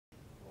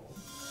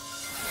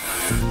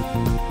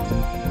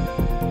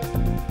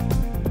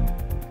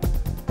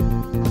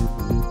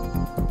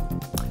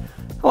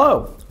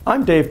Hello,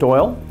 I'm Dave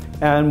Doyle,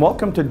 and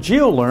welcome to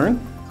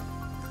GeoLearn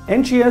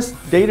NGS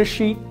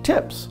Datasheet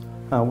Tips.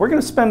 We're going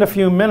to spend a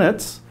few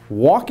minutes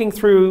walking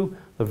through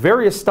the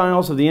various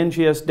styles of the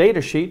NGS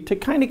datasheet to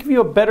kind of give you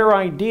a better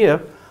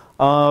idea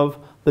of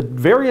the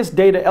various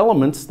data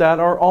elements that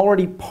are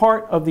already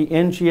part of the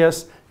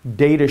NGS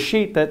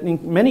datasheet that in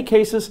many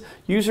cases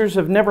users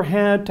have never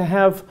had to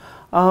have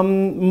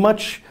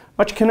much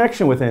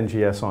connection with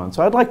NGS on.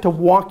 So I'd like to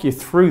walk you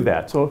through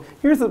that. So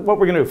here's what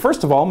we're going to do.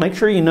 First of all, make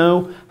sure you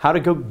know how to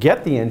go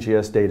get the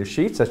NGS data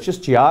sheets. That's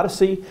just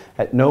Geodesy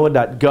at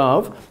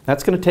NOAA.gov.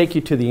 That's going to take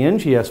you to the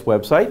NGS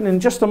website. And in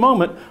just a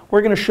moment,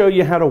 we're going to show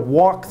you how to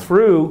walk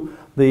through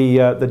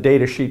the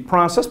data sheet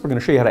process. We're going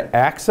to show you how to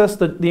access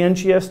the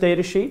NGS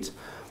data sheets.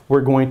 We're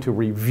going to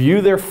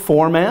review their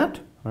format.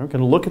 We're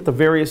going to look at the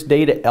various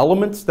data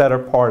elements that are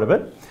part of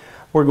it.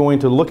 We're going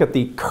to look at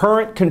the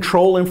current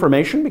control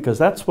information because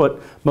that's what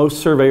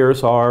most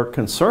surveyors are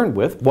concerned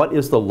with. What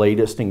is the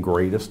latest and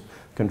greatest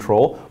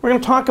control? We're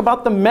going to talk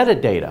about the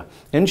metadata.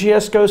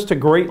 NGS goes to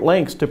great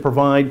lengths to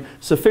provide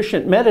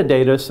sufficient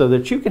metadata so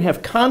that you can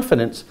have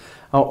confidence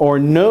or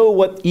know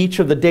what each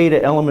of the data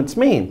elements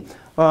mean.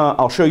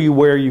 I'll show you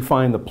where you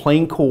find the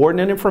plane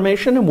coordinate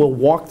information, and we'll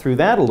walk through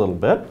that a little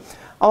bit.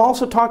 I'll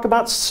also talk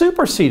about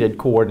superseded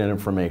coordinate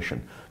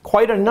information.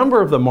 Quite a number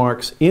of the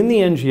marks in the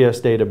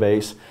NGS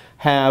database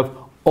have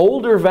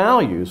older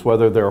values,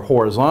 whether they're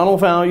horizontal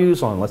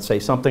values on, let's say,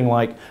 something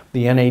like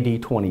the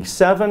NAD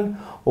 27,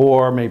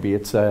 or maybe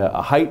it's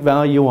a height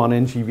value on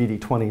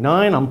NGVD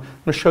 29. I'm going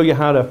to show you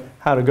how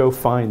to go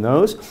find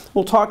those.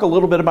 We'll talk a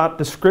little bit about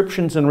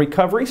descriptions and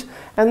recoveries,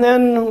 and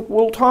then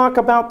we'll talk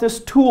about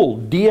this tool,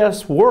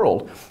 DS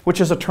World,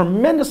 which is a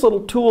tremendous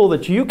little tool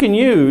that you can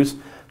use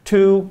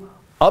to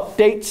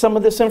update some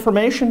of this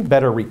information,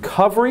 better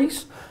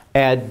recoveries,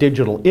 add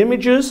digital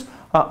images,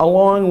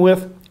 along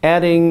with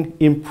adding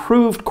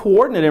improved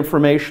coordinate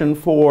information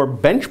for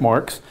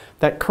benchmarks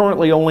that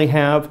currently only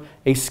have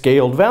a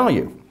scaled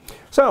value.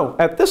 So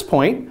at this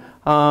point,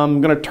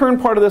 I'm going to turn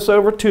part of this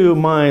over to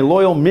my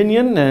loyal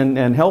minion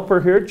and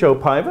helper here, Joe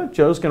Paiva.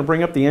 Joe's going to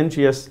bring up the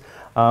NGS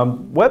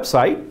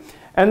website.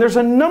 And there's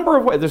a number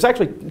of ways, there's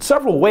actually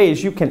several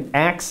ways you can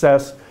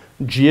access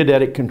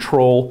geodetic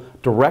control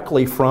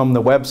directly from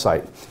the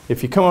website.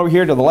 If you come over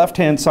here to the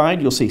left-hand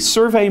side, you'll see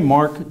Survey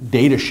Mark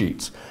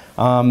Datasheets.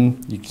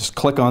 You just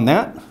click on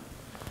that,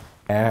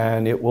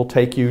 and it will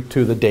take you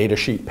to the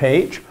datasheet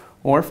page.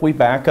 Or if we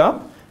back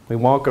up, we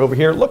walk over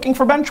here looking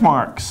for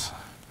benchmarks.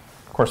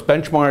 Of course,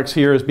 benchmarks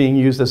here is being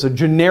used as a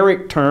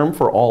generic term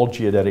for all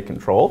geodetic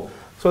control.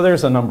 So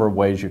there's a number of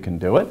ways you can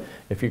do it.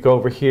 If you go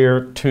over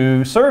here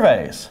to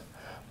surveys,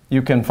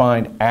 you can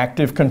find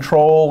active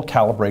control,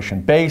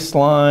 calibration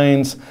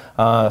baselines,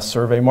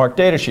 survey mark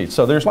datasheets.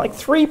 So there's like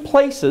 3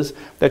 places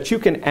that you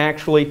can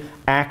actually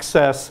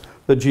access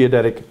the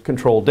geodetic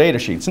control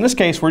datasheets. In this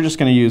case, we're just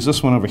going to use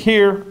this one over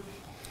here.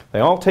 They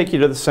all take you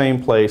to the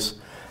same place.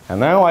 And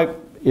now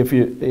if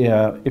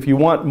you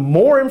want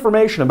more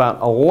information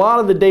about a lot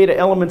of the data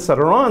elements that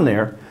are on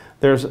there,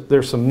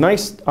 there's some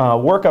nice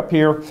work up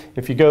here.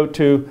 If you go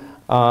to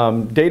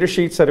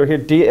datasheets that are here,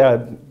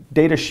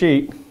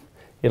 datasheet,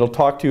 it'll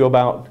talk to you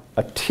about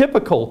a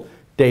typical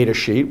data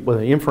sheet with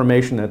the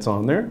information that's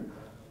on there.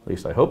 At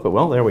least I hope it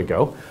will. There we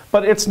go.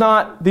 But it's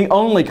not the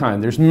only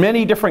kind. There's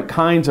many different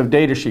kinds of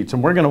data sheets,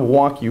 and we're going to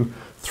walk you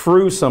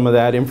through some of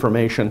that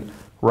information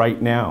right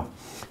now.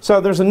 So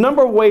there's a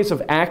number of ways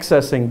of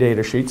accessing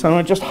data sheets. I'm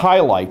going to just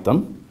highlight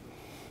them.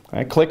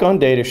 I click on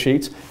data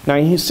sheets. Now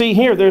you see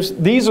here,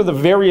 these are the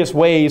various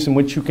ways in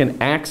which you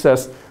can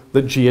access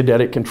the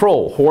geodetic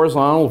control.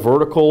 Horizontal,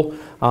 vertical,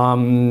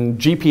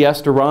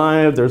 GPS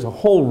derived. There's a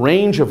whole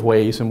range of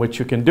ways in which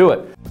you can do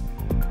it.